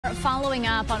following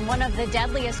up on one of the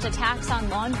deadliest attacks on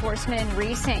law enforcement in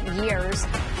recent years.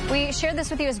 We shared this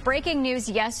with you as breaking news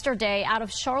yesterday out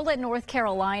of Charlotte, North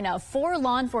Carolina. 4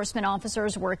 law enforcement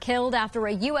officers were killed after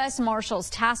a U.S. Marshals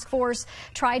task force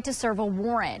tried to serve a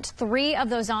warrant. 3 of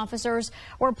those officers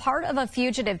were part of a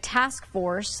fugitive task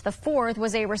force. The 4th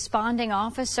was a responding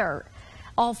officer.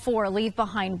 All 4 leave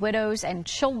behind widows and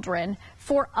children.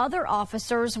 4 other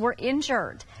officers were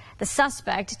injured. The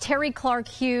suspect, Terry Clark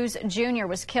Hughes Jr.,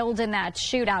 was killed in that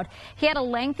shootout. He had a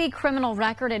lengthy criminal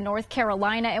record in North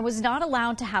Carolina and was not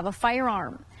allowed to have a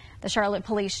firearm. The Charlotte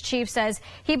police chief says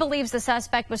he believes the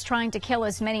suspect was trying to kill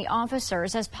as many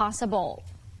officers as possible.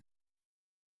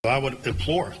 I would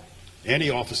implore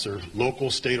any officer, local,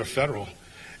 state, or federal,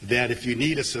 that if you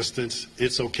need assistance,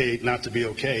 it's okay not to be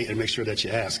okay, and make sure that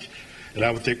you ask. And I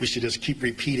would think we should just keep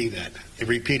repeating that and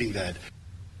repeating that.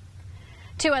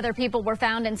 2 other people were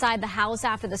found inside the house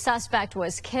after the suspect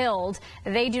was killed.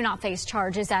 They do not face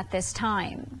charges at this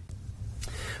time.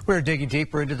 We're digging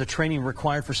deeper into the training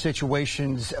required for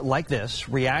situations like this.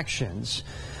 Reactions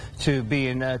to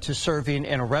serving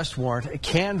an arrest warrant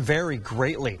can vary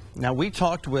greatly. Now, we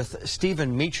talked with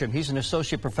Stephen Meacham. He's an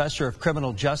associate professor of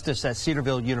criminal justice at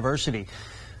Cedarville University,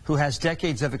 who has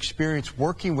decades of experience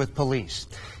working with police.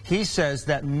 He says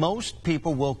that most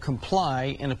people will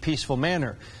comply in a peaceful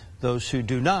manner. Those who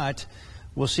do not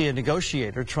will see a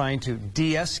negotiator trying to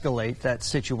de-escalate that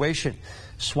situation.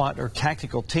 SWAT or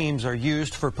tactical teams are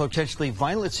used for potentially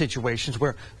violent situations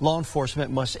where law enforcement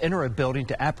must enter a building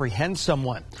to apprehend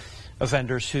someone.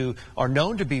 Offenders who are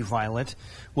known to be violent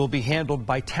will be handled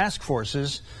by task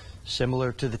forces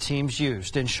similar to the teams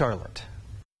used in Charlotte.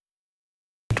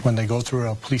 When they go through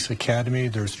a police academy,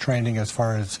 there's training as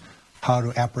far as how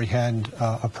to apprehend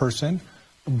a person.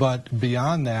 But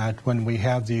beyond that, when we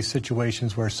have these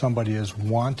situations where somebody is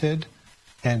wanted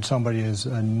and somebody is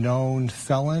a known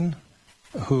felon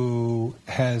who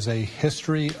has a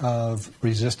history of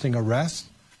resisting arrest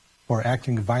or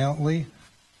acting violently,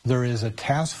 there is a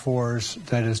task force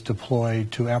that is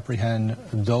deployed to apprehend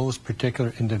those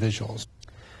particular individuals.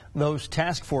 Those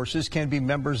task forces can be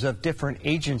members of different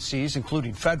agencies,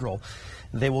 including federal.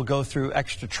 They will go through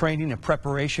extra training and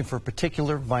preparation for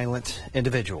particular violent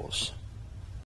individuals.